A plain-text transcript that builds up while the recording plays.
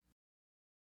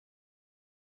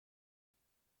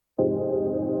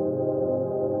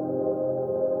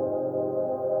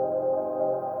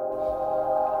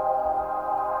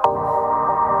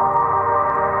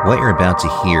What you're about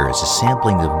to hear is a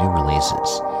sampling of new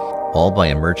releases, all by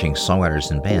emerging songwriters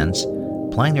and bands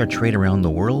plying their trade around the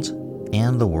world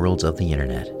and the world of the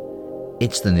internet.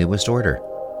 It's the newest order,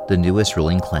 the newest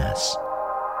ruling class.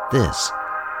 This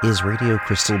is Radio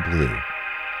Crystal Blue,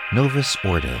 Novus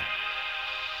Ordo.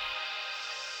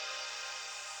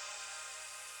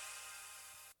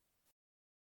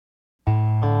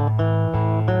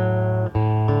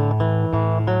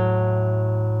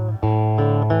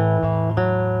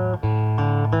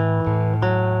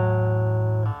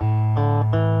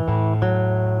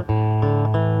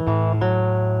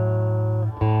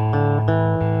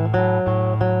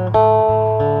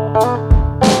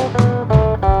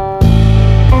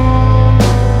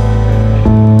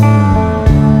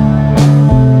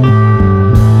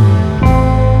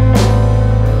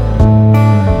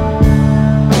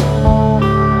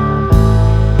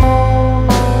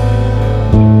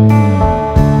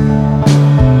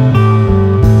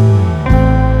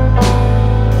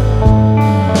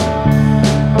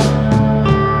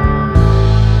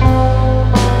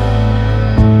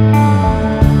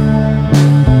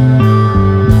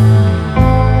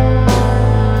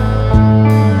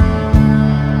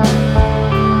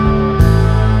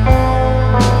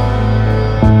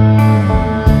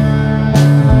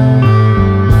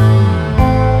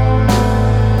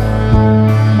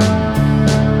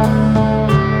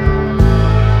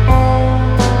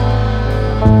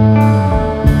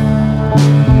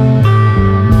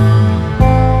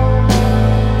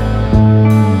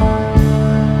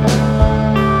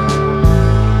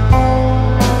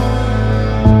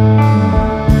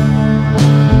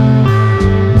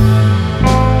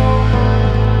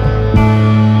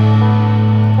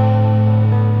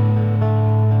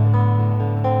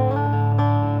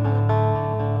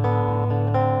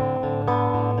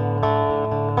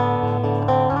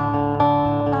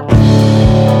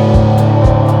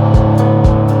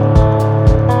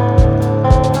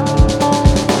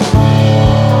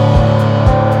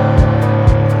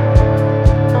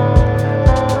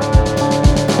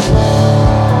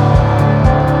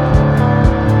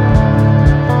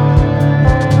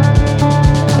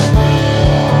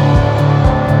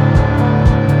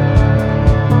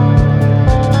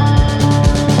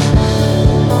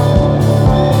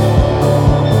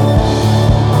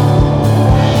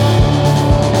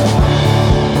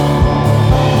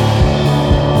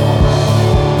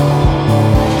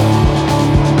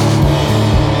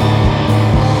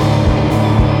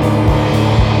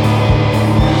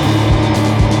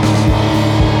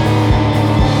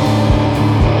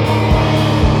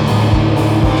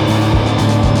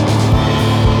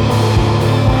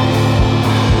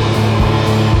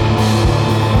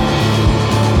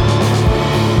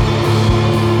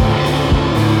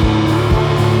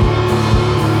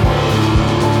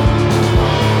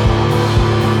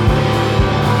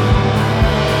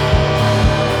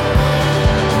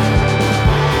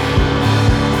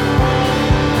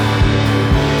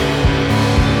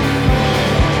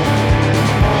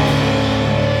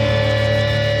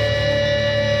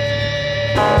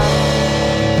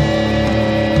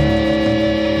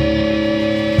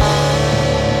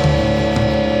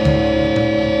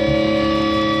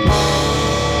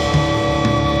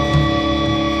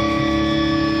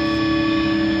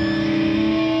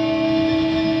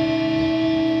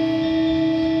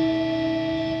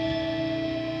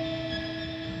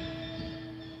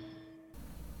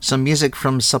 Some music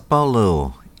from Sao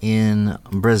Paulo in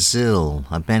Brazil,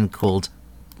 a band called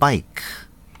Bike.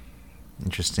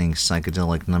 Interesting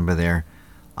psychedelic number there.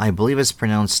 I believe it's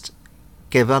pronounced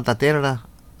Que Verdadeira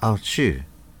Arte,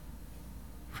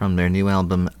 from their new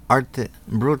album Arte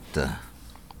Bruta.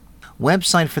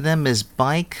 Website for them is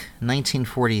Bike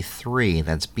 1943.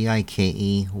 That's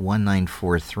BIKE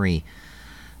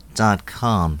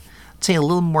 1943.com. I'll tell you a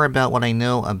little more about what I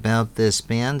know about this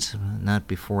band, not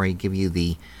before I give you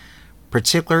the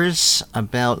particulars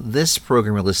about this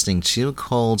program you're listening to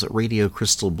called Radio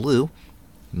Crystal Blue,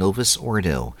 Novus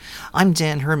Ordo. I'm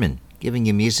Dan Herman, giving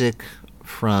you music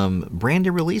from brand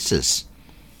new releases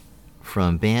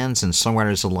from bands and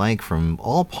songwriters alike from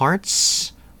all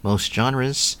parts, most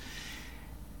genres,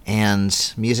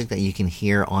 and music that you can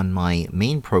hear on my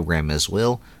main program as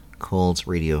well, called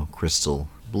Radio Crystal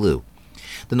Blue.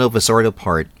 The Novus Ordo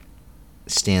part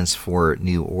stands for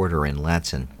New Order in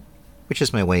Latin, which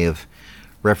is my way of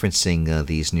referencing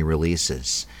these new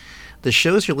releases. The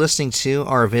shows you're listening to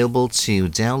are available to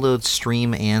download,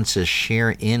 stream, and to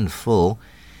share in full.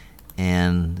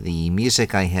 And the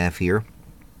music I have here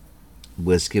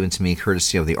was given to me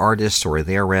courtesy of the artist or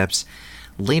their reps.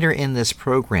 Later in this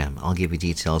program, I'll give you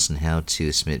details on how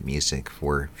to submit music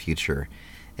for future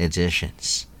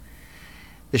editions.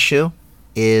 The show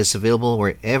is available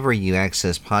wherever you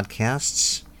access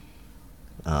podcasts.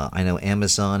 I know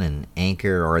Amazon and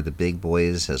Anchor are the big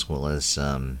boys, as well as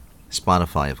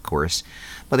Spotify, of course.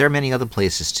 But there are many other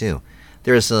places, too.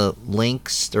 There are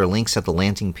links at the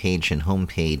landing page and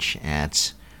homepage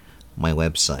at my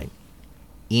website.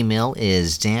 Email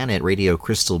is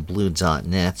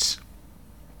dan@radiocrystalblue.net.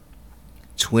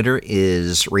 Twitter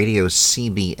is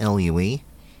RadioCBLUE.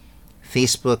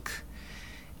 Facebook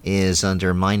is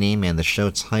under my name and the show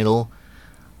title.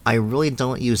 I really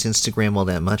don't use Instagram all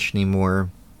that much anymore.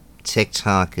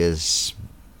 TikTok is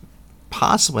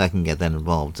possibly I can get that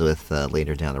involved with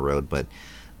later down the road, but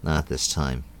not this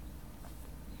time.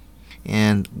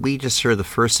 And we just heard the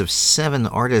first of 7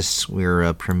 artists we're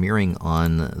premiering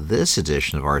on this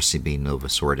edition of RCB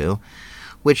Novus Ordo,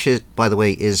 which, by the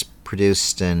way, is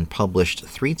produced and published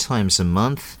 3 times a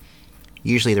month.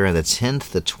 Usually they're at the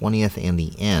 10th, the 20th, and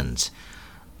the end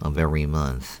of every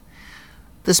month.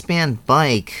 This band,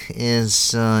 Bike,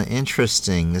 is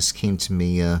interesting. This came to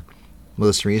me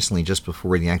most recently, just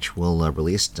before the actual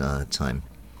release time.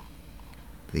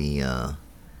 The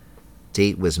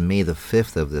date was May the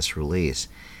 5th of this release.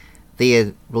 They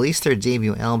had released their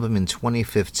debut album in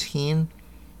 2015,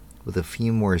 with a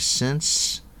few more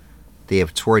since. They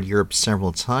have toured Europe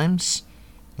several times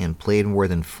and played more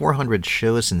than 400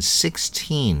 shows in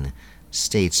 16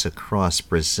 states across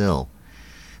Brazil.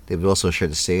 They've also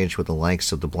shared the stage with the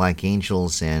likes of the Black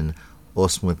Angels and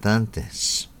Os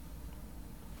Mutantes.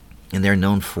 And they're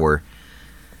known for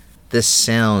this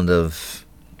sound of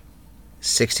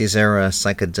 60s era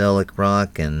psychedelic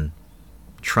rock and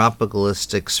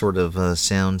tropicalistic sort of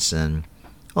sounds, and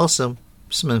also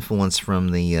some influence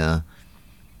from the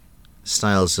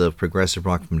styles of progressive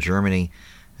rock from Germany,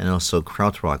 and also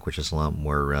krautrock, which is a lot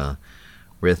more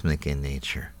rhythmic in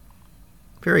nature.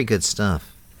 Very good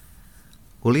stuff.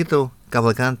 Ulito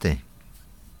Cavalcante,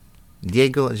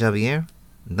 Diego Javier,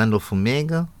 Dando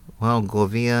Fumega, Juan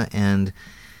Govia, and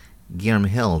Guillermo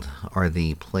Held are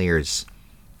the players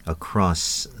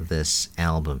across this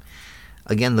album.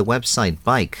 Again, the website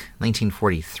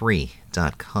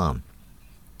bike1943.com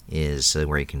is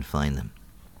where you can find them.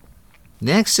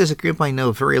 Next is a group I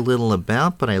know very little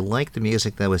about, but I like the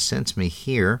music that was sent to me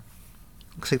here.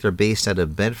 Looks like they're based out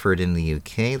of Bedford in the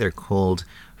UK. They're called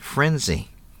Frenzy,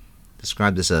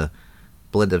 described as a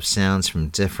blend of sounds from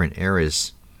different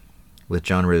eras with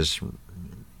genres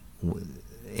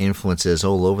influences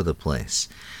all over the place.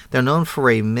 They're known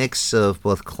for a mix of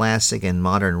both classic and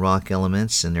modern rock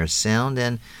elements in their sound,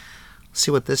 and let's see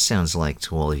what this sounds like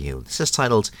to all of you. This is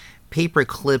titled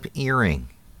Paperclip Earring,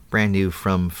 brand new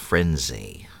from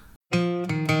Frenzy.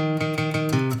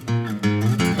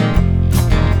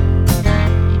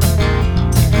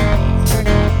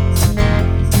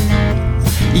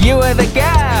 You are the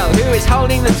girl who is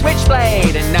holding the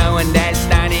switchblade, and no one dares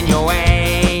stand in your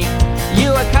way.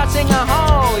 You are cutting a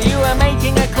hole, you are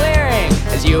making a clearing,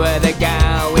 as you are the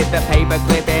girl with the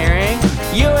paperclip earring.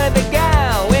 You are the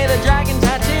girl with a dragon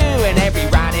tattoo, and every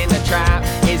rat in the trap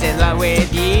is in love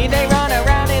with you. They run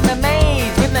around in the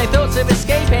maze with no thoughts of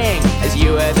escaping, as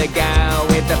you are the girl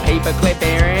with the paperclip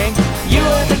earring. You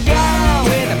are the girl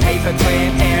with the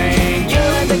paperclip earring. You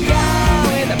are the girl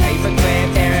with the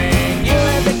paperclip earring. You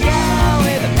are the girl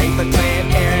with the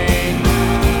paperclip earring.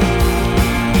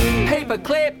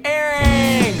 Paperclip earring.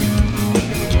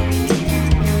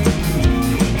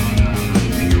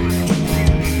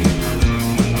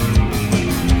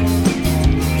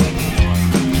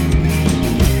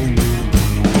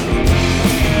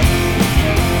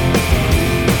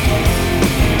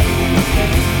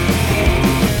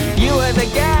 The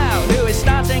girl who is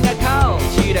starting a cult.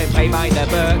 You don't play by the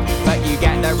book, but you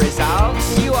get the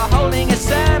results. You are holding a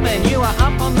sermon, you are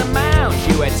up on the mount.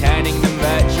 You are turning them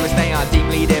virtuous, they are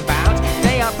deeply devout.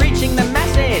 They are preaching the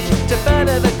message to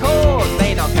further the cause.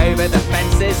 They knock over the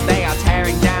fences, they are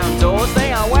tearing down doors.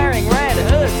 They are wearing red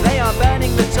hoods, they are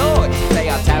burning the torch. They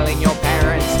are telling your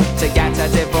parents to get a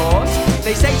divorce.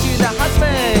 They say to the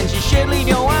husband, you should leave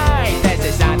your wife. There's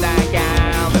this other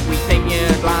gal that we think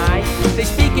you'd like. They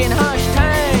speak in hushed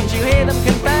tones, you hear them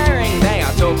conferring. They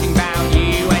are talking about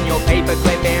you and your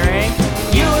paperclip earring.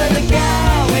 You are the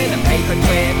girl with a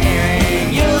paperclip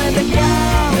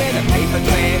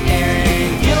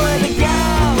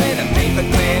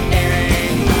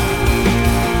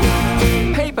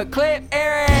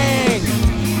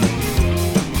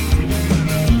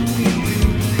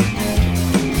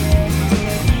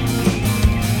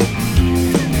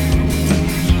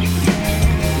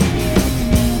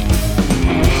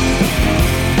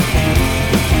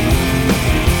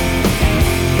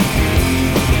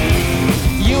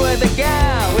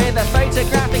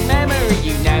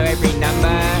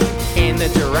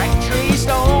factory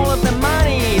stole all of the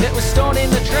money that was stored in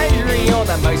the treasury. You're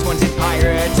the most wanted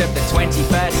pirate of the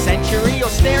 21st century. You're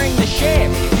steering the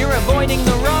ship, you're avoiding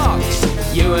the rocks.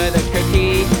 You are the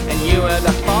cookie and you are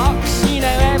the fox. You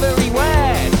know every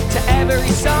word to every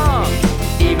song,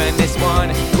 even this one,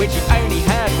 which you've only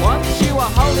heard once. You are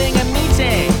holding a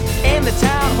meeting in the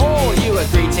town hall. You are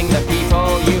greeting the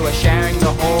people, you are sharing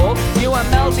the hall. You are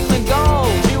melting the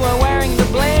gold, you are wearing the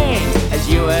bling, as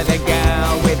you are the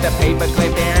girl with the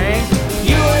paperclip earring.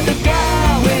 You are the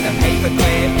girl with a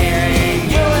paperclip earring.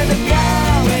 You are the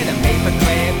girl with a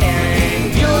paperclip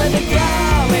earring. You are the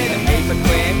girl with a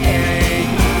paperclip earring.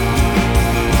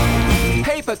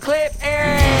 Paperclip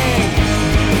earring.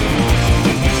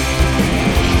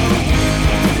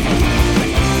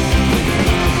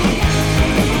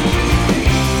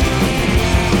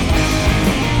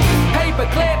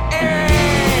 Paperclip earring.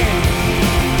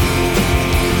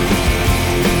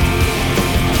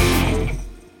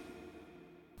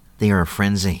 They are a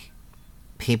frenzy.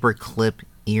 Paperclip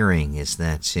Earring is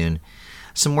that tune.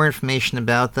 Some more information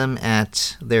about them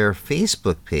at their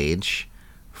Facebook page,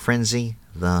 Frenzy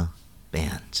the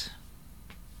Band.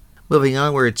 Moving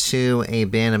onward to a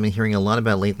band I've been hearing a lot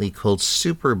about lately called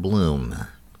Super Bloom.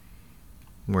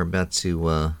 We're about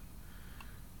to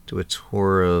do a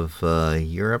tour of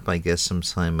Europe, I guess,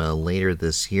 sometime later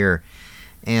this year.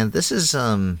 And this is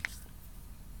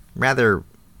rather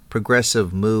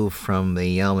progressive move from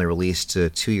the album they released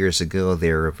 2 years ago,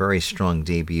 their very strong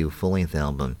debut full-length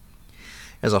album.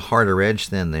 It has a harder edge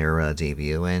than their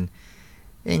debut, and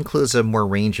it includes a more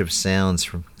range of sounds,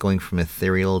 from going from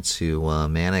ethereal to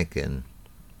manic and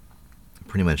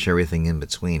pretty much everything in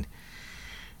between.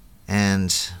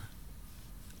 And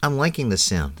I'm liking the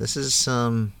sound. This is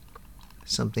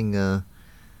something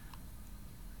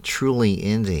truly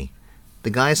indie. The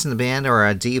guys in the band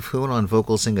are Dave Hoon on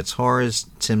vocals and guitars,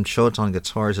 Tim Choate on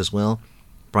guitars as well,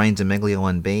 Brian DeMeglio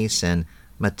on bass, and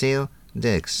Matteo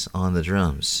Dix on the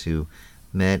drums, who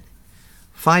met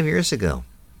 5 years ago.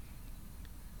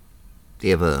 They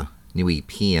have a new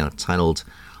EP out titled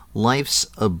Life's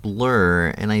a Blur,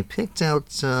 and I picked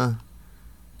out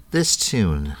this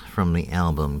tune from the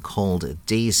album called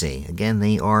Daisy. Again,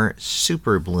 they are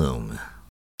Super Bloom.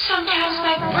 Sometimes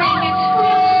my brain is real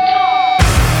tall.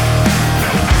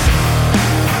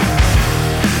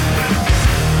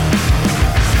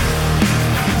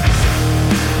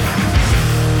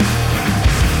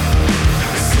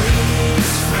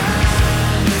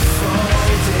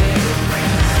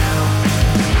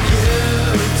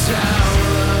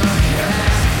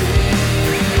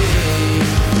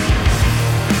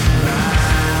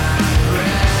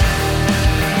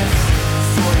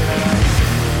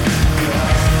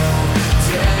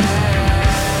 Yeah.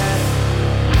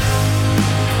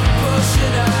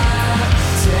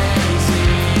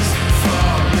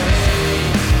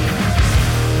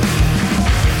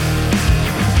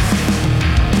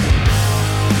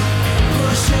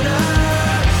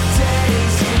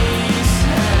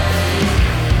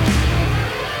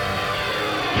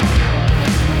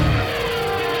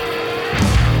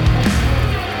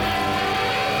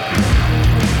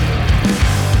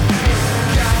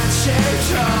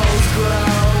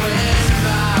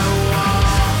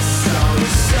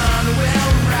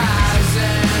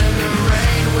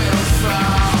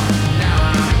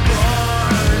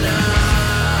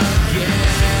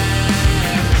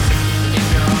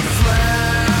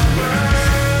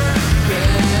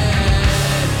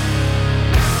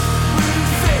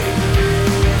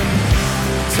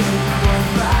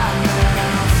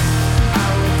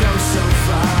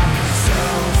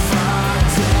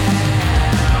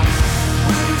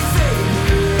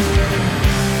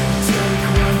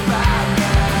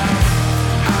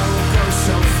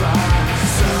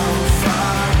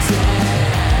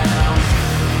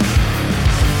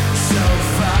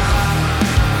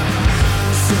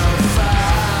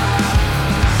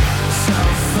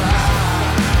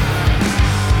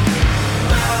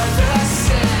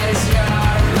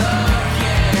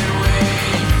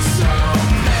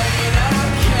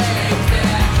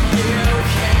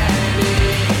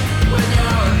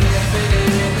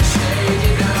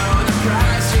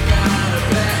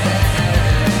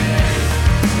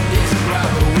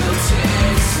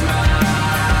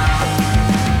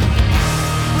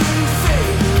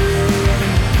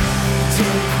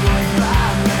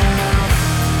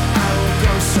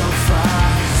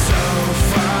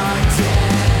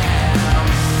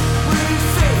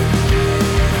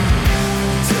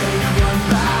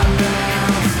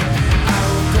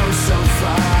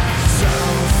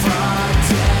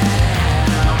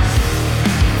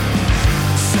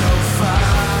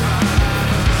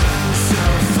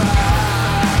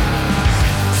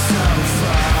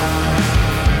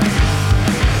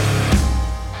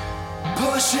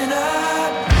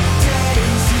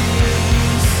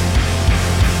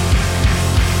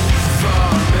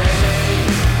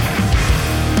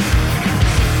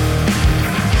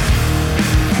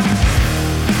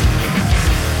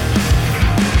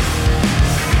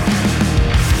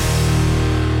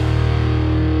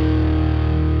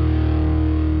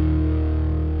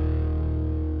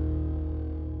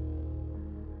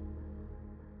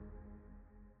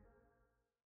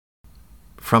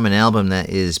 From an album that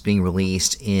is being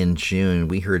released in June,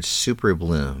 we heard Super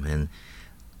Bloom, and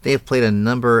they have played a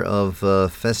number of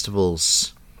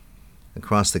festivals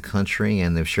across the country,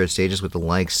 and they've shared stages with the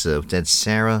likes of Dead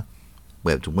Sarah,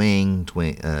 Webbed Wing,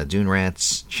 Dune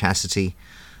Rats, Chastity,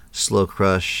 Slow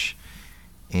Crush,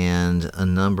 and a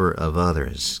number of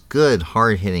others. Good,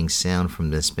 hard-hitting sound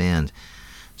from this band.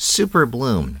 Super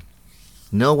Bloom.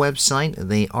 No website.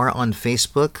 They are on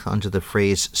Facebook under the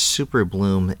phrase Super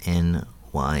Bloom NYC.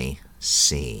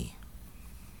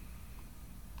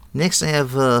 Next, I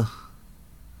have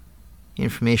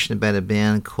information about a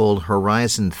band called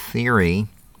Horizon Theory.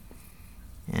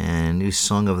 And a new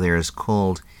song of theirs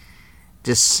called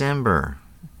December.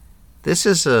 This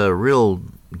is a real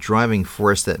driving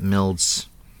force that melds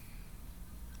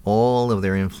all of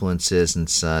their influences and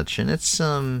such, and it's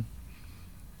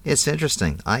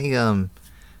interesting. I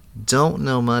don't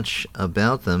know much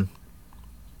about them,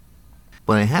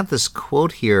 but I have this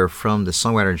quote here from the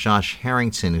songwriter Josh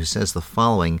Harrington, who says the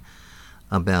following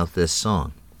about this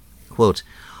song. Quote,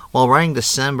 "While writing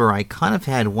December, I kind of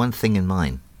had one thing in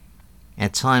mind.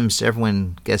 At times,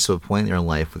 everyone gets to a point in their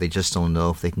life where they just don't know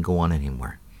if they can go on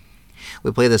anymore.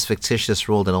 We play this fictitious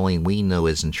role that only we know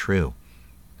isn't true.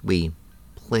 We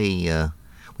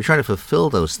try to fulfill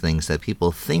those things that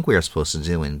people think we are supposed to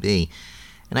do and be,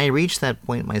 and I reached that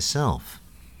point myself.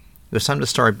 It was time to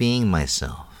start being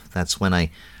myself. That's when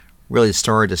I really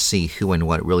started to see who and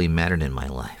what really mattered in my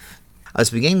life. I was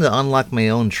beginning to unlock my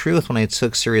own truth when I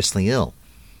took seriously ill.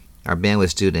 Our band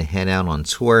was due to head out on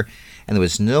tour, and there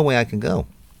was no way I could go.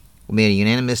 We made a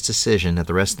unanimous decision that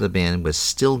the rest of the band was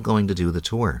still going to do the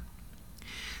tour.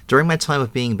 During my time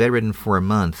of being bedridden for a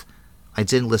month, I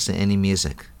didn't listen to any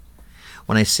music.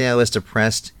 When I say I was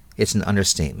depressed, it's an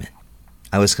understatement.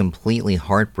 I was completely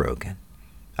heartbroken.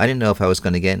 I didn't know if I was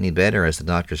going to get any better as the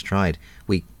doctors tried.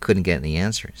 We couldn't get any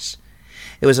answers.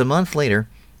 It was a month later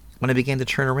when I began to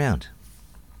turn around.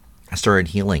 I started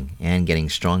healing and getting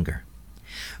stronger.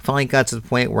 Finally got to the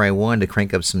point where I wanted to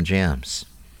crank up some jams.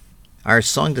 Our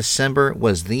song December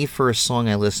was the first song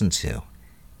I listened to.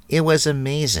 It was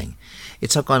amazing. It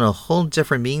took on a whole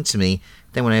different meaning to me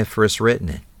than when I had first written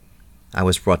it. I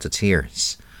was brought to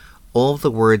tears. All of the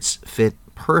words fit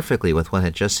perfectly with what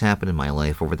had just happened in my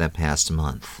life over that past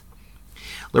month.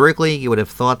 Lyrically, you would have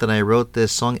thought that I wrote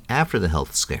this song after the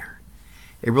health scare.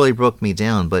 It really broke me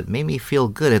down, but made me feel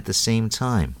good at the same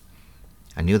time.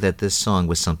 I knew that this song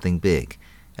was something big.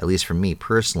 At least for me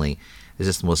personally, is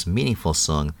this the most meaningful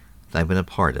song that I've been a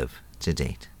part of to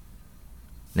date.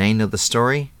 Now you know the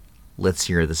story? Let's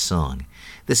hear the song.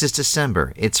 This is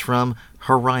December. It's from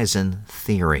Horizon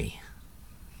Theory.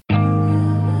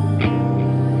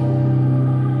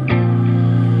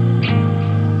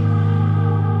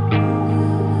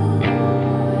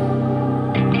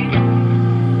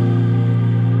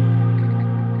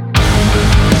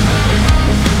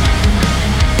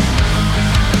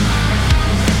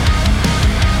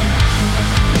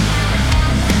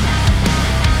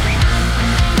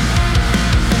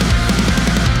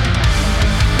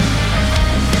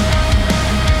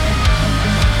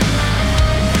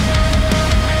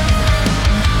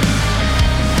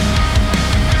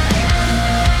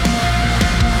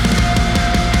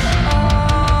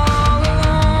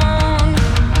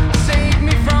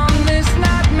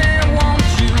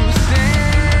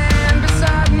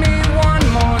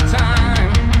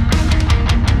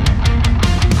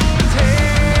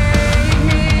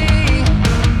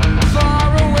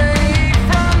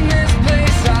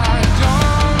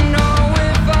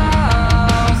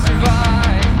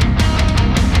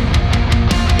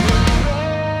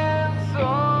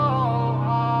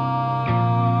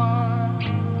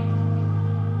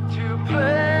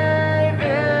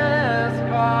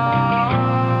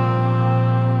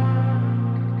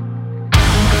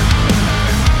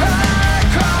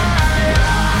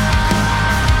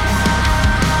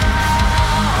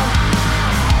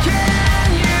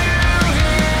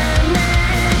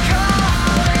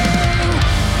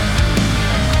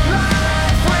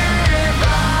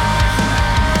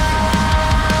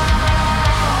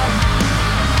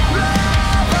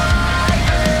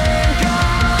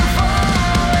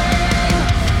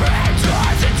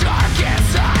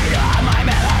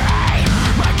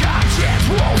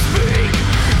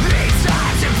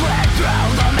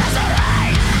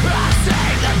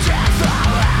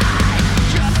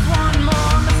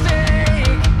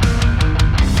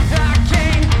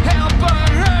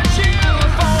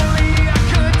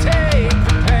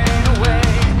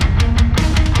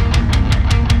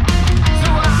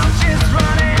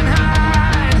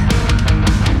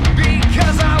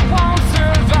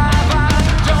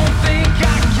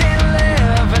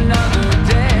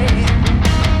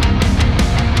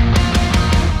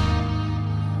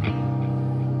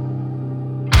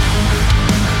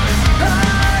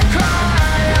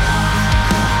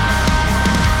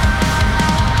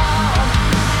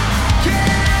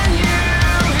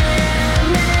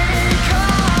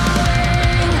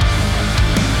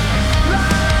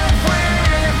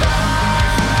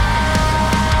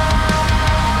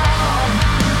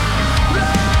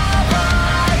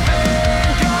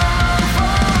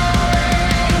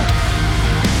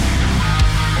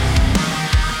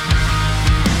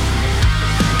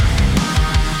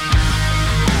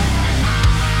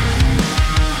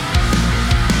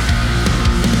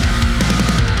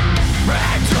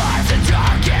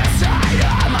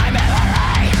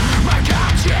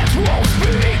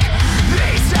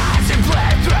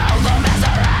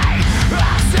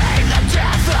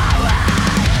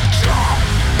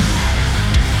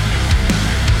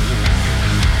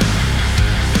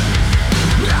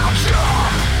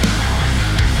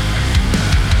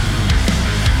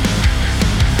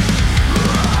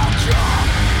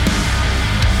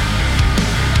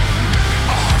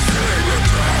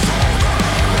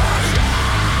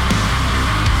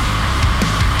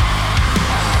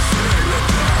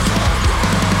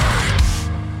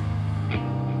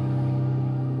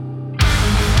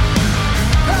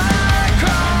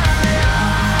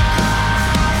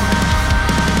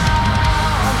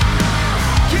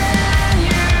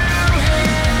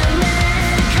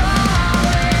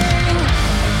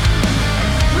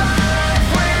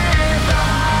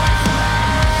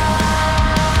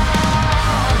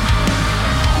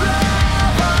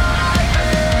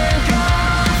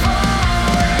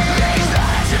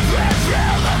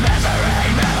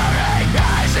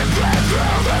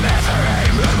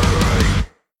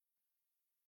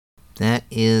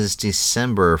 is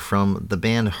December from the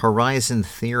band Horizon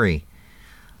Theory.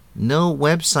 No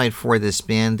website for this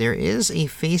band. There is a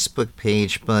Facebook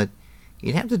page, but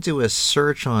you'd have to do a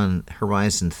search on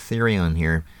Horizon Theory on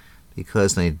here,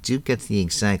 because when I do get the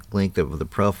exact link of the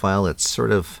profile, it's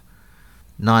sort of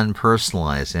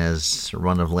non-personalized, as a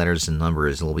run of letters and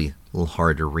numbers. It'll be a little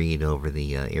hard to read over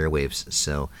the airwaves.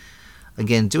 So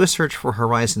again, do a search for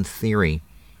Horizon Theory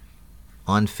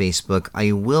on Facebook.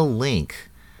 I will link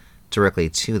directly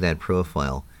to that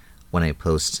profile when I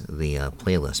post the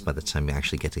playlist by the time you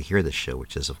actually get to hear the show,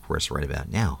 which is, of course, right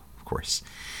about now, of course.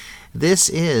 This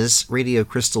is Radio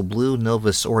Crystal Blue,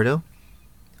 Novus Ordo.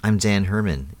 I'm Dan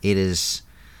Herman. It is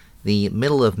the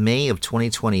middle of May of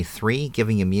 2023,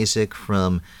 giving you music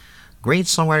from great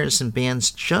songwriters and bands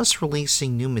just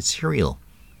releasing new material.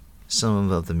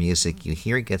 Some of the music you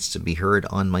hear gets to be heard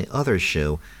on my other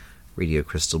show, Radio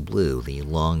Crystal Blue, the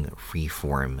long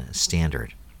freeform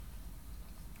standard.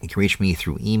 You can reach me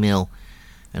through email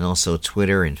and also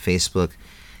Twitter and Facebook.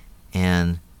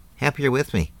 And happy you're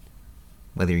with me,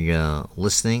 whether you're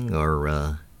listening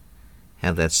or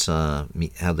have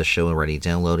the show already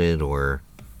downloaded or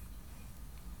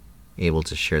able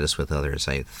to share this with others.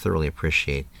 I thoroughly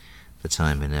appreciate the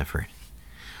time and effort.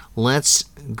 Let's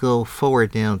go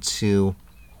forward now to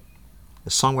a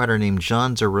songwriter named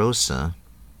John DeRosa.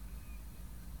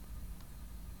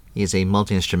 He is a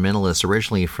multi-instrumentalist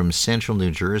originally from central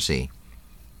New Jersey.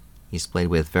 He's played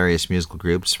with various musical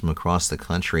groups from across the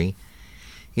country.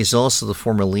 He's also the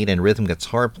former lead and rhythm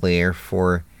guitar player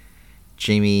for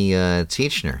Jamie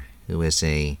Teachner, who is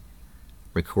a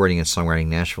recording and songwriting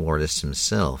Nashville artist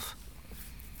himself.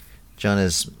 John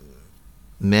has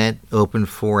met, opened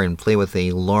for, and played with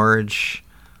a large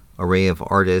array of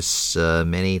artists,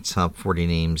 many top 40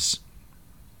 names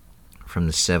from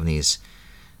the 70s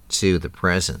to the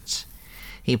present.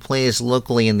 He plays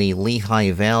locally in the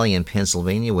Lehigh Valley in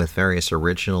Pennsylvania with various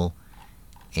original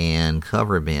and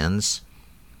cover bands.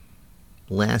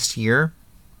 Last year,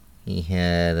 he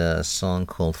had a song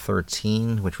called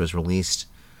 13, which was released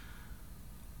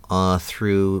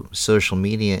through social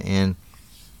media, and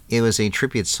it was a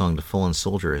tribute song to fallen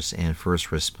soldiers and first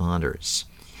responders.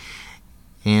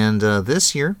 And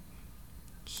this year,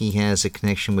 he has a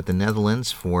connection with the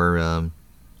Netherlands for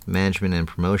management and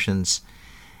promotions.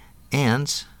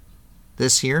 And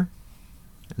this year,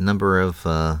 a number of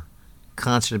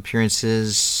concert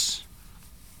appearances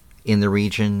in the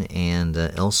region and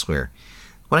elsewhere.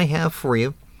 What I have for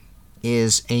you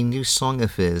is a new song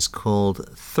of his called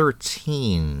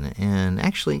 13. And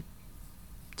actually,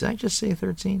 did I just say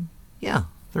 13? Yeah,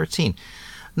 13.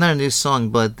 Not a new song,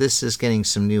 but this is getting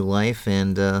some new life,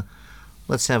 and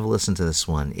let's have a listen to this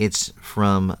one. It's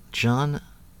from John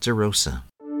DeRosa.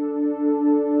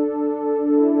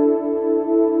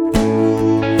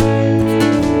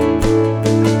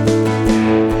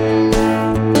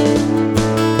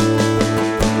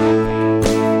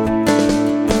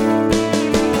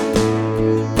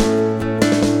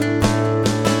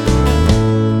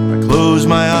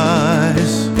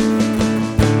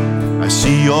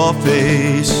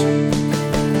 Face,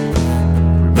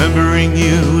 remembering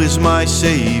you is my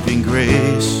saving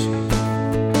grace.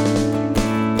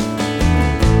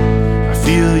 I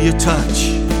feel your touch,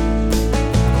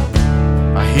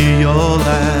 I hear your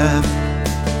laugh.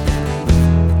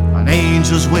 On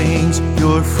angel's wings,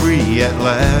 you're free at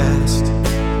last.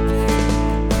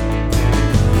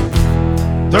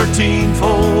 13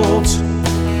 folds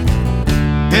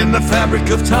in the fabric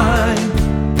of time,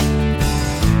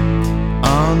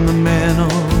 on the mantle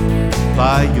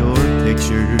by your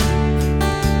picture.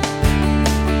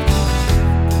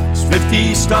 It's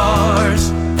 50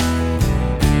 stars,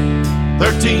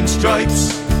 13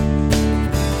 stripes,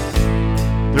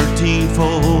 13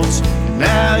 folds, and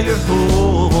now you're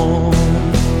home.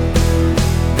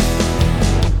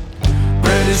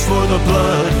 Red is for the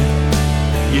blood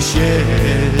you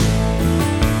shed,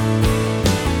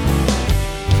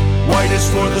 white is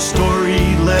for the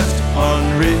story left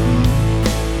unwritten.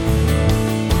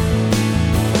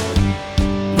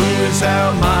 Is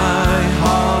how my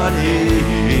heart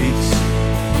aches.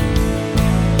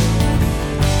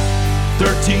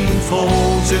 13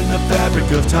 folds in the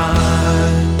fabric of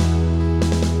time.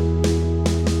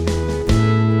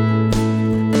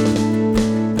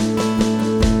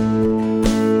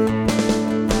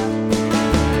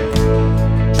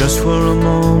 Just for a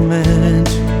moment,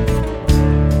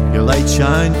 your light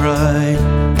shine bright.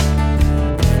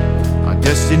 On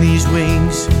destiny's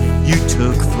wings, you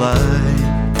took flight.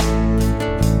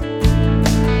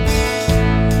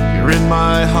 You're in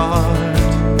my heart,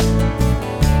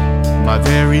 my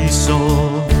very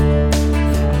soul.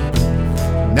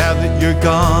 Now that you're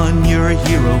gone, you're a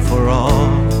hero for all.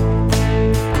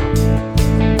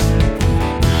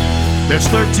 There's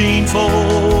 13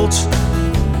 folds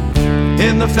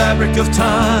in the fabric of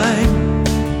time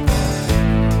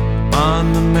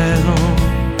on the mantle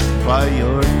by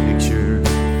your picture.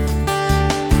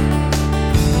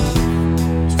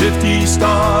 50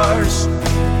 stars,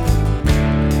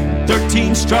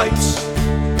 13 stripes,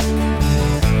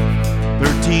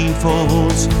 13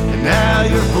 folds, and now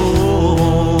you're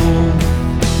home.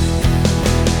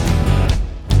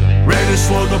 Red is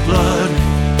for the blood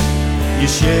you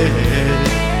shed.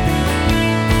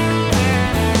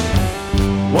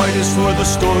 White is for the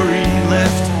story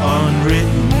left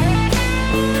unwritten.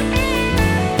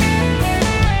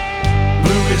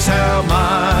 Blue is how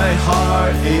my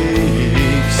heart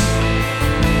aches.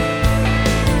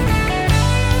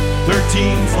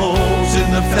 13 folds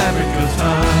in the fabric of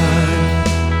time.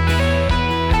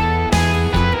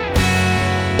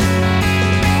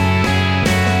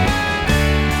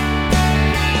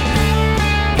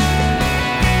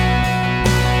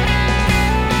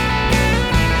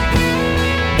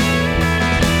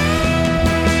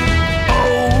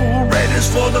 Oh, red is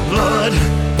for the blood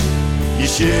you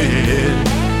shed.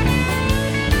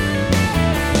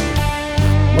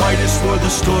 White is for the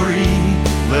story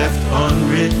left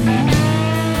unwritten.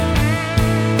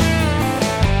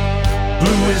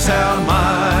 Blue is how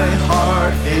my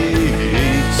heart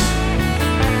aches.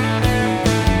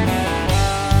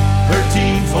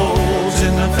 13 folds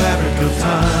in the fabric of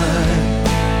time.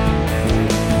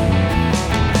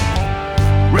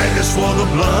 Red is for the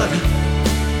blood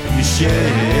you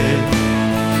shed.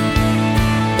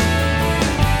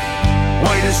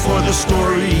 White is for the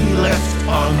story left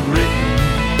unwritten.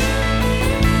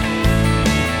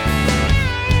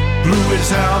 Blue is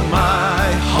how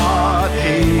my heart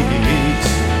aches.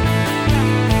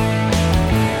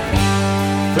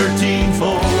 13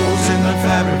 folds in the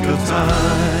fabric of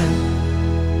time.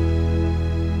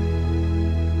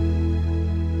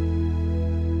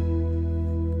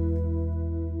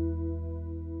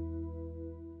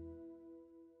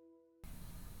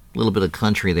 A little bit of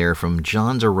country there from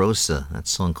John DeRosa. That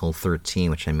song called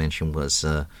 13, which I mentioned was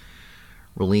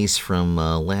released from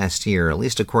last year, at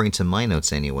least according to my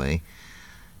notes anyway.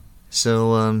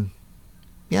 So,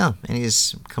 yeah, and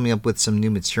he's coming up with some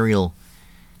new material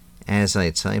as I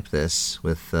type this,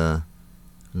 with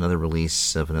another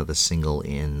release of another single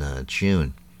in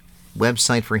June.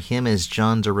 Website for him is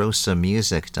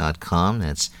johnderosamusic.com.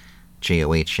 That's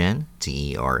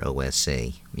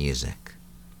JOHNDEROSA music.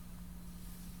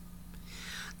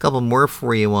 A couple more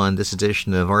for you on this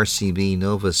edition of RCB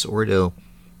Novus Ordo.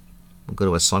 We'll go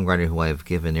to a songwriter who I've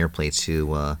given airplay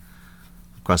to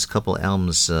across a couple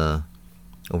albums over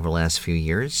the last few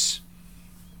years.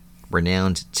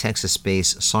 Renowned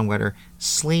Texas-based songwriter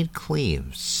Slade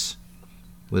Cleaves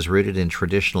was rooted in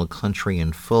traditional country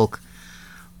and folk,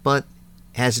 but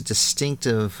has a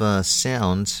distinctive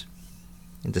sound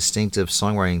and distinctive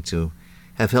songwriting to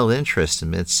have held interest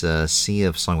amidst a sea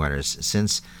of songwriters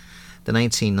since the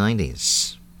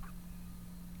 1990s.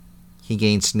 He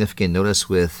gained significant notice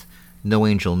with No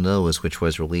Angel Knows, which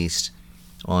was released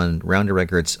on Rounder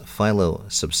Records' Philo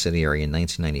subsidiary in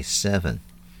 1997.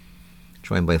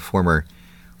 Joined by former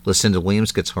Lucinda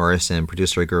Williams guitarist and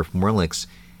producer Garth Morlix,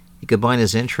 he combined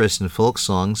his interest in folk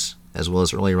songs, as well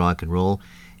as early rock and roll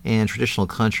and traditional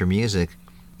country music,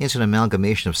 into an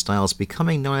amalgamation of styles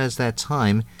becoming known at that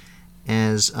time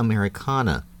as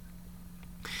Americana.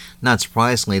 Not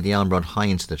surprisingly, the album brought high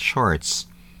into the charts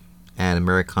at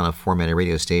Americana-formatted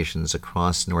radio stations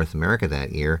across North America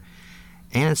that year,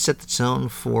 and it set the tone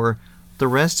for the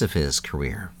rest of his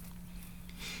career.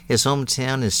 His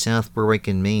hometown is South Berwick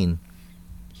in Maine.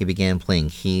 He began playing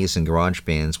keys in garage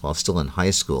bands while still in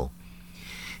high school.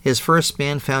 His first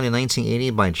band, founded in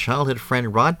 1980 by childhood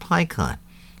friend Rod Picott,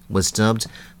 was dubbed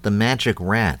the Magic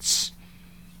Rats.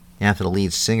 After the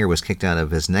lead singer was kicked out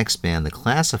of his next band, the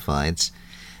Classifieds,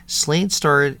 Slade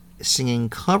started singing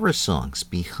cover songs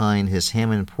behind his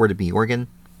Hammond Portabee organ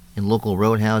in local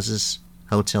roadhouses,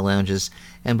 hotel lounges,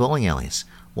 and bowling alleys,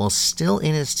 while still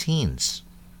in his teens.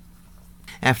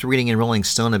 After reading in Rolling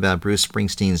Stone about Bruce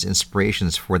Springsteen's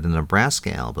inspirations for the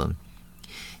Nebraska album,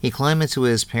 he climbed into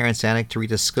his parents' attic to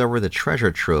rediscover the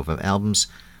treasure trove of albums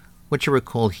which he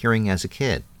recalled hearing as a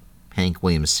kid: Hank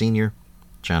Williams Sr.,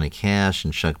 Johnny Cash,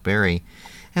 and Chuck Berry,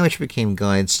 and which became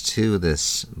guides to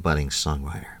this budding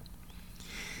songwriter.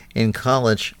 In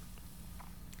college,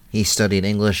 he studied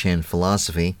English and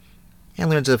philosophy and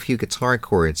learned a few guitar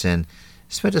chords, and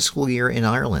spent a school year in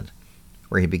Ireland,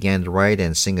 where he began to write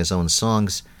and sing his own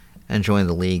songs and joined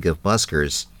the League of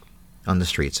Buskers on the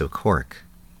streets of Cork.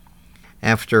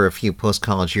 After a few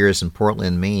post-college years in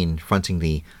Portland, Maine, fronting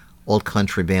the old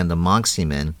country band the Moxie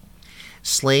Men,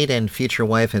 Slade and future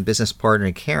wife and business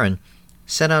partner Karen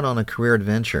set out on a career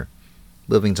adventure,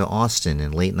 moving to Austin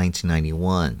in late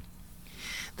 1991.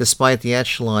 Despite the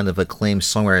echelon of acclaimed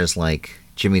songwriters like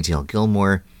Jimmy Dale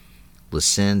Gilmore,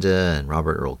 Lucinda, and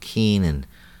Robert Earl Keen, and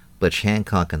Butch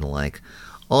Hancock and the like,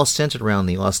 all centered around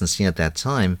the Austin scene at that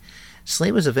time,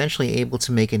 Slade was eventually able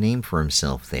to make a name for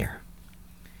himself there.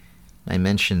 I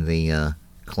mentioned the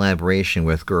collaboration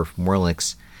with Gurf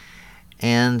Morlix,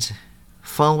 and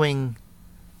following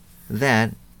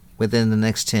that, within the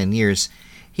next 10 years,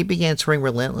 he began touring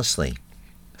relentlessly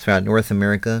throughout North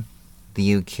America,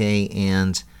 the UK,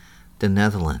 and the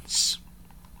Netherlands.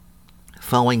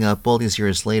 Following up all these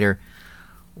years later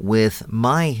with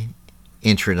my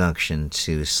introduction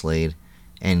to Slade,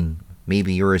 and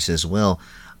maybe yours as well,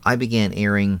 I began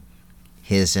airing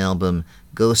his album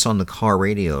Ghost on the Car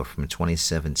Radio from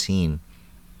 2017,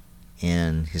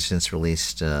 and he's since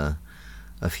released a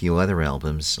few other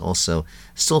albums. Also,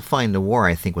 Still Find the War,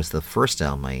 I think, was the first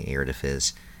album I aired of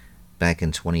his back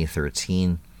in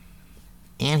 2013.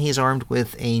 And he's armed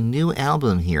with a new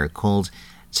album here called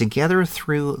Together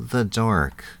Through the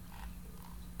Dark.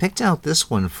 Picked out this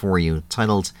one for you,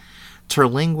 titled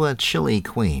Terlingua Chili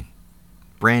Queen,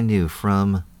 brand new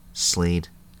from Slade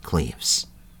Cleaves.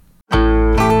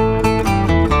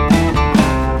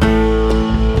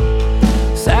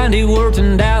 Sandy worked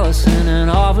in Dallas in an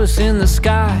office in the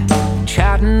sky,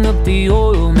 chatting up the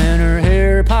oil man, her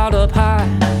hair piled up high.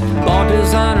 Bought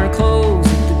designer clothes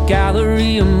at the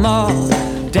Galleria Mall,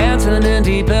 dancing in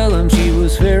Deep Ellum, she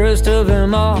was fairest of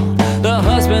them all. The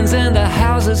husbands in the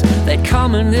houses, they'd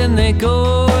come and then they'd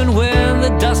go, and when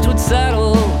the dust would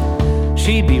settle,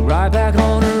 she'd be right back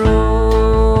on her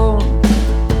own.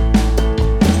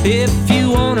 If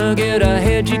you wanna get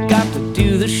ahead, you got to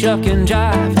do the shuck and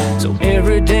jive. So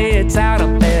every day it's out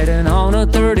of bed and on a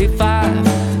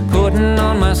 35, putting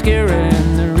on mascara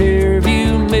in the rear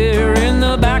view mirror. In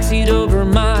the backseat of her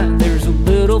mind, there's a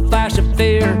little flash of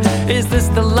fear. Is this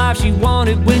the life she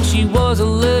wanted when she was a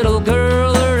little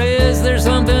girl, or is there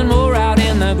something more out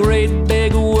in the great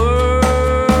big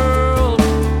world?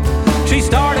 She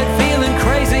started feeling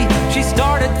crazy, she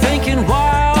started thinking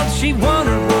wild. She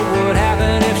wondered what would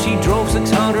happen if she drove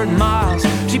 600 miles.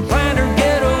 She planned her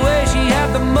getaway, she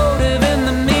had the motive and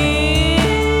the means.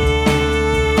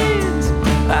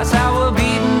 That's how a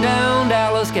beaten down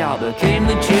Dallas gal became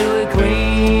the chili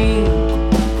queen.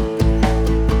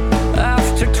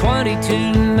 After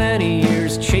 22 many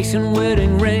years chasing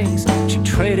wedding rings, she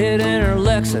traded in her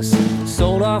Lexus,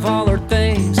 sold off all her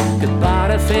things. Goodbye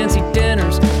to fancy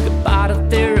dinners, goodbye to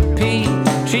therapy.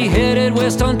 She headed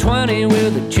west on 20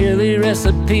 with a chili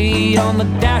recipe. On the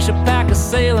dash, a pack of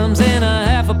Salem's and a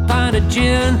half a pint of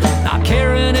gin, not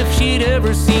caring if she'd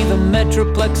ever see the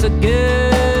Metroplex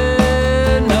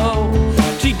again. No,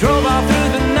 she drove off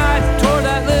through the night toward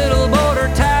that little border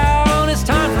town. It's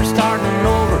time for starting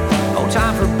over, no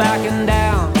time for backing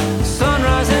down.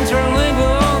 Sunrise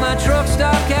interlingua on that truck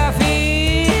stop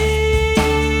caffeine.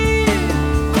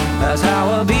 That's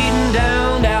how a beaten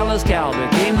down Dallas gal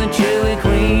became the chili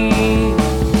queen.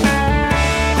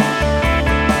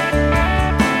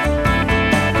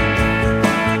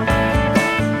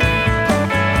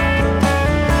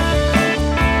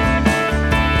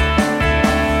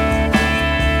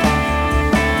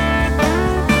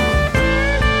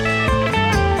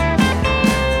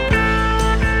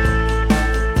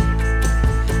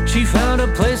 She found a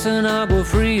place in Agua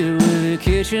Fria with a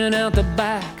kitchen out the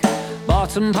back.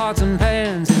 Bought some pots and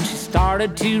pans and she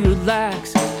started to relax,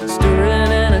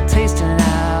 stirring and a tasting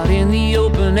out in the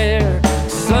open air.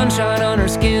 Sunshine on her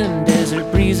skin,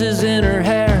 desert breezes in her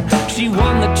hair. She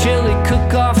won the chili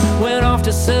cook-off, went off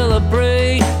to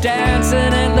celebrate, dancing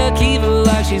at La Kiva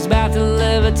like she's about to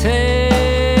levitate.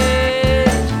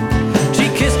 She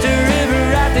kissed her river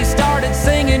rat, they started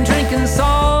singing, drinking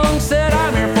songs. Said,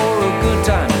 I'm here for a good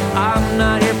time, I'm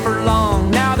not here for long.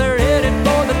 Now they're headed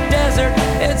for the desert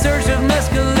in search of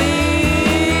mescaline.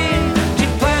 She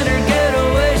planned her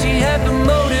getaway, she had the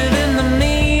motive and the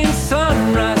means.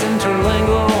 Sunrise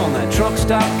interlingua on that truck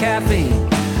stop caffeine,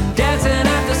 dancing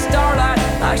at the starlight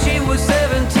like she was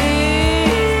 17.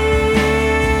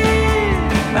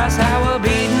 That's how a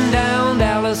beaten down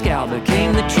Dallas gal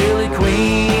became the chili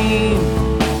queen.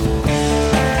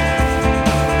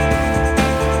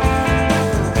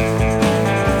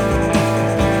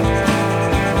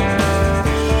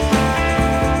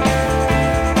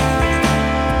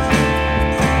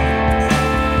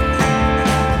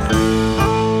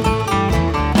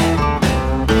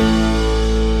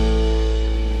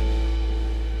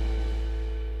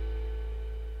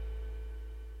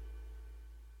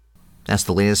 That's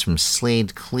the latest from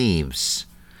Slade Cleaves,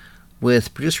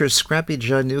 with producer Scrappy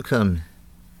Judd Newcomb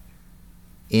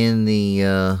in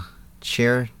the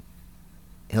chair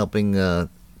helping to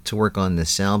work on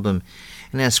this album.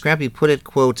 And as Scrappy put it,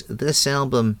 quote, "This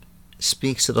album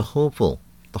speaks to the hopeful,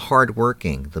 the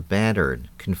hard-working, the battered,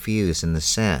 confused, and the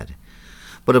sad.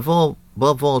 But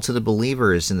above all to the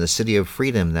believers in the city of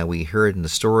freedom that we heard in the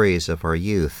stories of our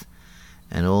youth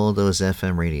and all those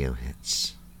FM radio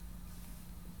hits."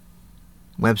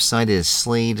 Website is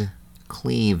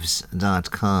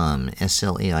sladecleaves.com,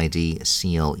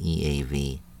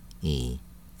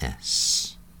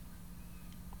 SLAIDCLEAVES.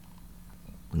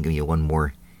 I'll give you one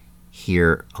more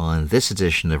here on this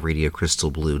edition of Radio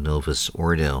Crystal Blue Novus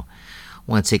Ordo. I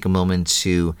want to take a moment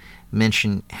to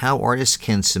mention how artists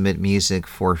can submit music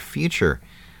for future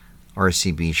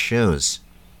RCB shows.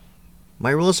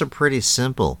 My rules are pretty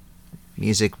simple.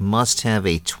 Music must have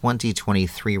a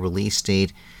 2023 release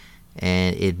date,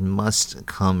 and it must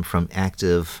come from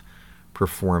active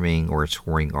performing or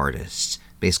touring artists.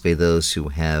 Basically those who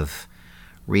have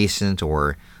recent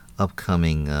or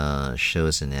upcoming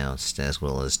shows announced, as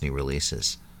well as new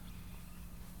releases.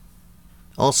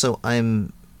 Also,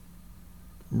 I'm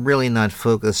really not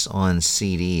focused on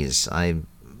CDs. I'm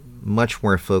much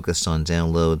more focused on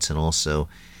downloads and also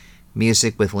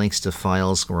music with links to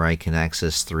files where I can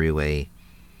access through a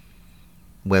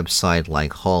website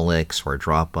like Haulix or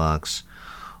Dropbox,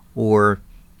 or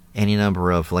any number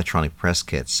of electronic press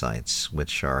kit sites,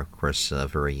 which are, of course,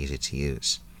 very easy to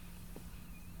use.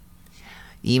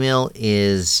 Email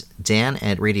is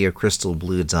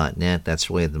dan@radiocrystalblue.net. That's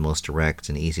really the most direct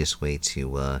and easiest way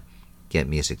to get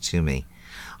music to me.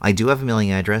 I do have a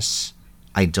mailing address.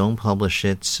 I don't publish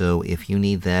it, so if you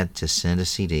need that to send a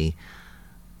CD,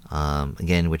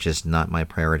 again, which is not my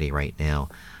priority right now,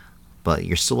 but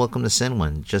you're still welcome to send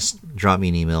one. Just drop me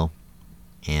an email,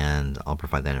 and I'll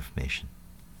provide that information.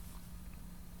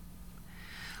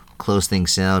 We'll close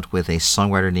things out with a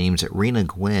songwriter named Rena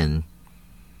Gwynn,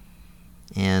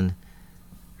 and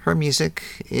her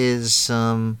music is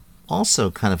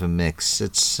also kind of a mix.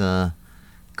 It's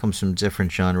comes from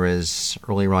different genres: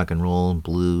 early rock and roll,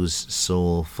 blues,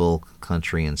 soul, folk,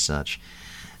 country, and such.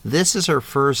 This is her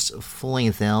first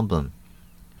full-length album,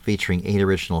 featuring 8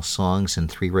 original songs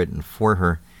and 3 written for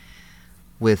her,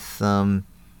 with, I'd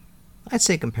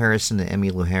say, comparison to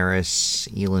Emmylou Harris,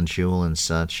 Elin Jewell, and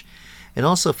such. It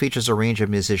also features a range of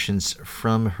musicians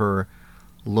from her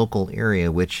local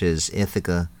area, which is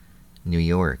Ithaca, New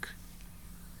York.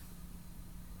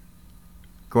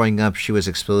 Growing up, she was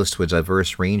exposed to a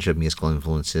diverse range of musical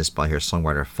influences by her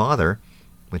songwriter father,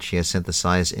 which she has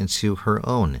synthesized into her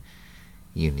own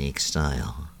unique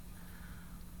style.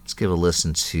 Let's give a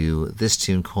listen to this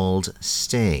tune called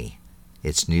Stay.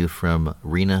 It's new from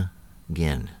Rena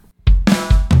Gwynn.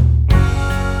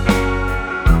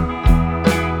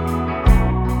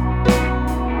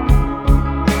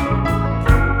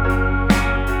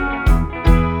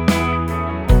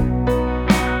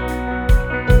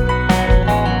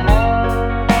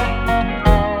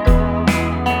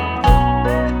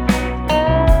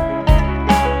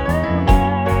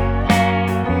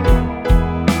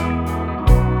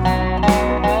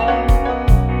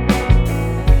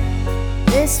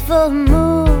 Full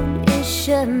moon is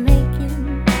sure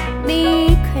making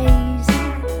me crazy,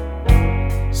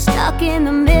 stuck in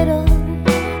the middle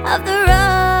of the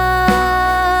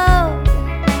road.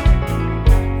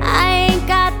 I ain't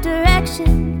got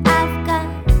direction, I've got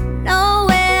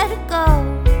nowhere to go.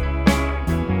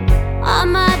 All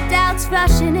my doubts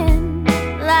rushing in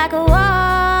like a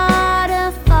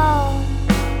waterfall.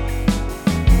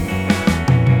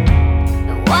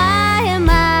 Why am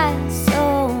I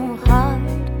so hard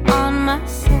on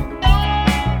myself?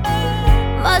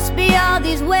 Must be all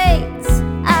these weights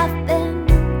I've been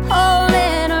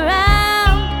holding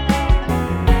around.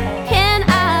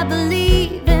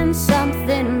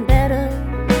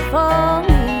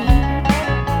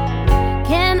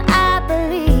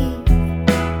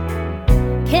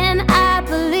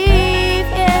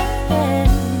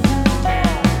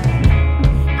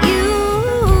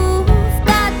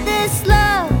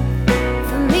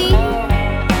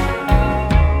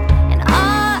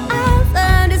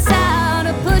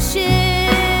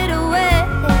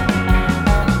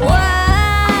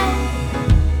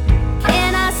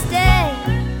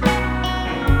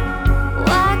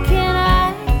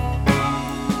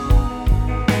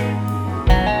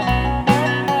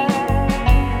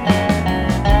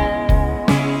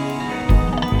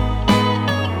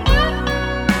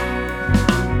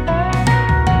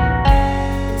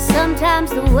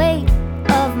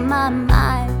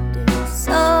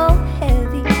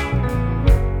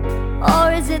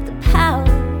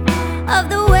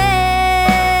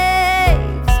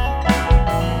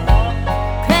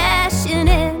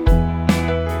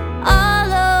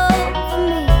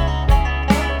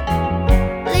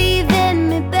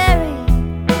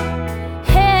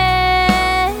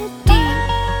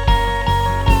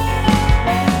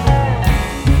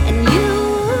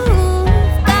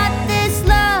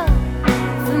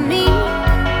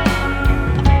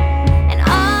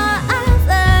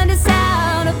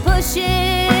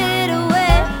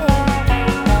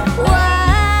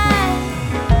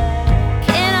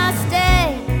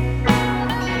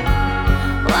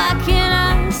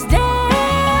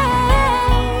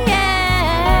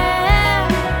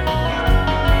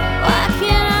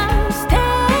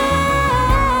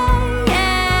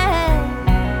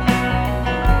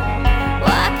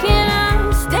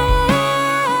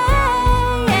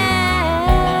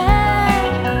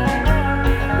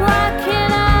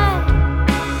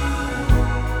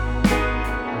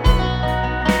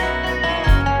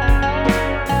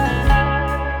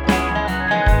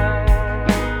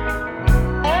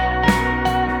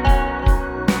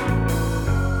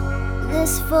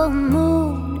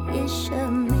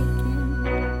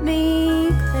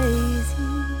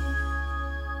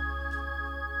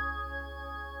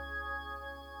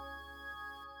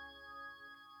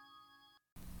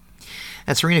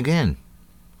 That's Rena Guinn.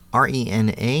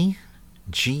 RenaGuinn.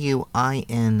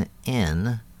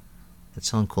 That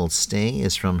song called Stay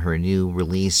is from her new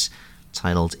release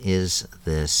titled Is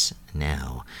This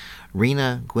Now?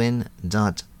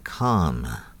 RenaGuinn.com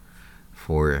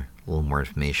for a little more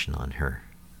information on her.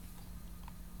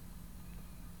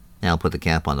 Now I'll put the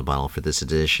cap on the bottle for this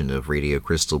edition of Radio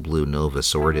Crystal Blue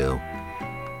Novus Ordo.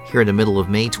 Here in the middle of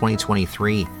May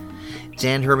 2023.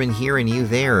 Dan Herman here and you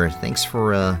there. Thanks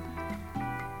for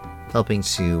helping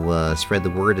to spread the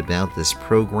word about this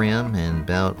program and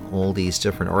about all these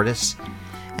different artists.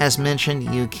 As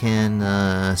mentioned, you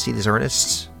can see these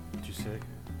artists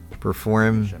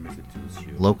perform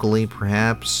locally,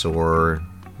 perhaps, or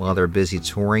while they're busy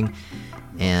touring.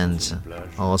 And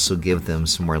I'll also give them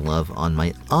some more love on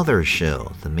my other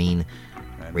show, the main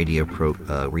Radio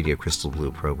Crystal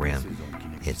Blue program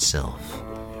itself.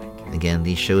 Again,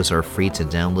 these shows are free to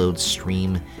download,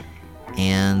 stream,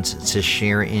 and to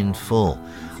share in full.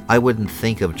 I wouldn't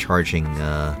think of charging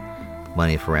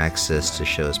money for access to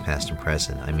shows past and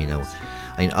present. I mean,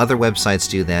 other websites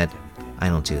do that. I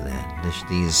don't do that.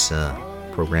 These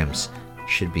programs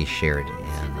should be shared,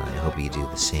 and I hope you do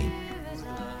the same.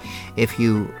 If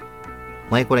you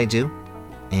like what I do,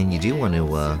 and you do want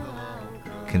to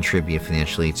contribute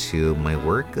financially to my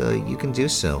work, you can do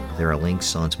so. There are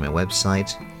links onto my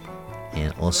website,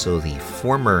 and also the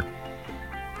former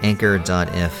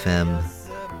Anchor.fm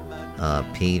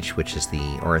page, which is the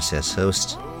RSS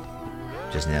host,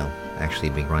 which is now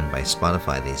actually being run by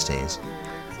Spotify these days.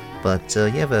 But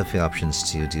you have a few options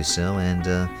to do so,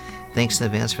 and thanks in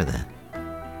advance for that.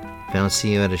 If I don't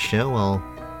see you at a show, I'll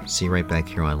see you right back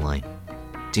here online.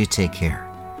 Do take care.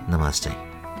 Namaste.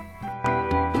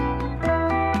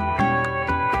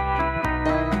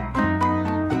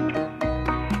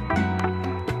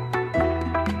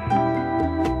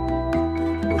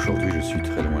 Aujourd'hui, je suis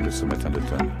très loin de ce matin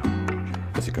d'automne.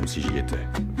 C'est comme si j'y étais.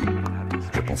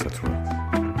 Je pense à toi.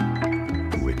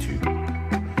 Où es-tu?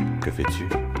 Que fais-tu?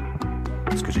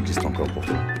 Est-ce que j'existe encore pour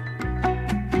toi?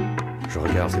 Je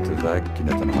regarde cette vague qui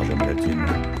n'atteindra jamais la dune.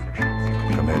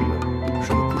 Comme elle,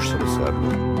 je me couche sur le sable.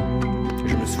 Et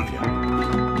je me souviens.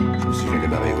 Je me souviens des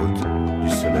marées hautes, du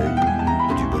soleil,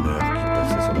 du bonheur